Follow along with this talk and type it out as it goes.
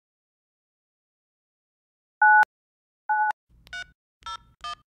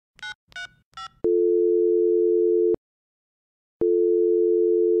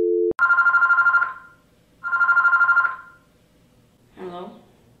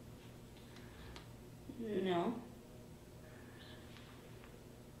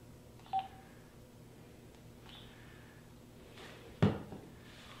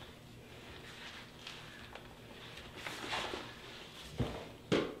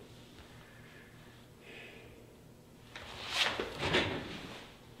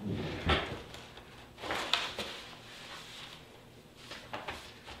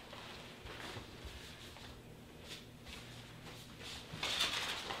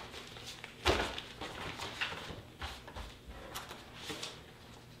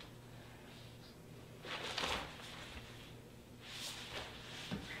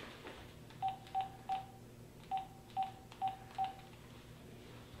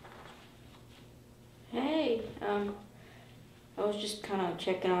Hey, I was just kind of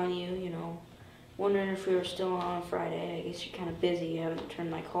checking on you, wondering if we were still on Friday. I guess you're kind of busy, you haven't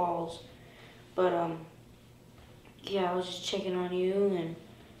returned my calls. But, yeah, I was just checking on you and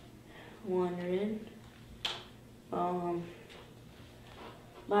wondering. Bye,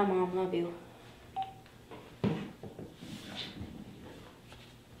 Mom, love you.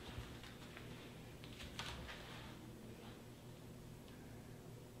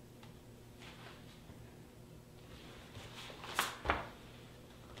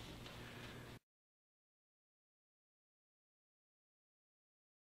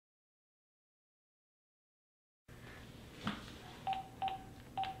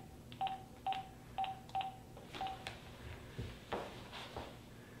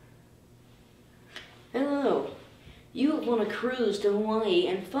 Hello. You have won a cruise to Hawaii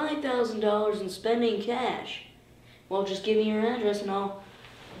and $5,000 in spending cash. Well, just give me your address and I'll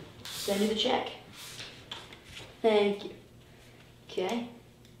send you the check. Thank you. Okay.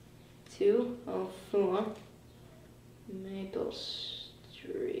 204 Maple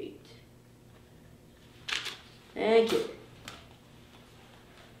Street. Thank you.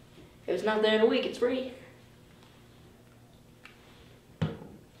 If it's not there in a week, it's free.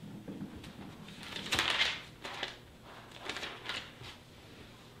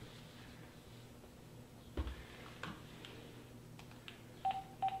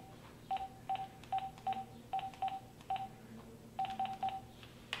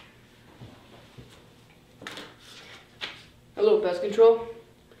 Hello, pest control?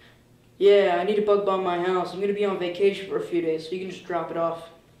 Yeah, I need a bug bomb my house. I'm going to be on vacation for a few days, so you can just drop it off.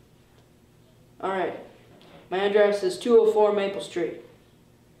 Alright. My address is 204 Maple Street.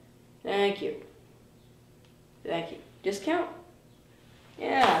 Thank you. Thank you. Discount?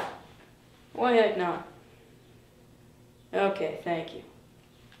 Yeah. Why heck not? Okay, thank you.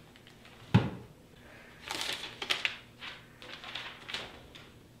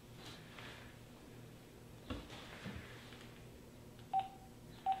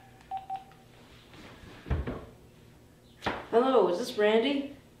 Hello, is this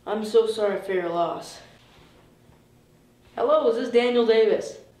Randy? I'm so sorry for your loss. Hello, is this Daniel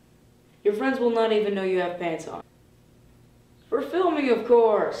Davis? Your friends will not even know you have pants on. For filming, of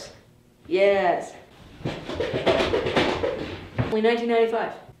course. Yes. Only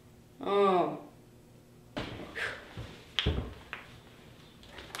 $19.95. Oh.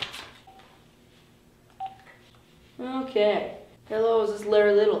 Okay. Hello, is this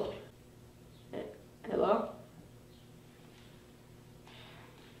Larry Little? Hello?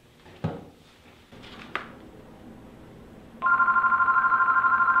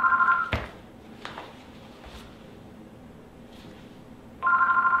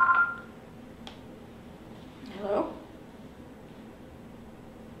 Hello?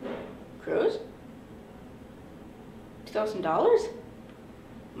 Cruise? $2,000?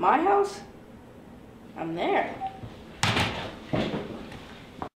 My house? I'm there.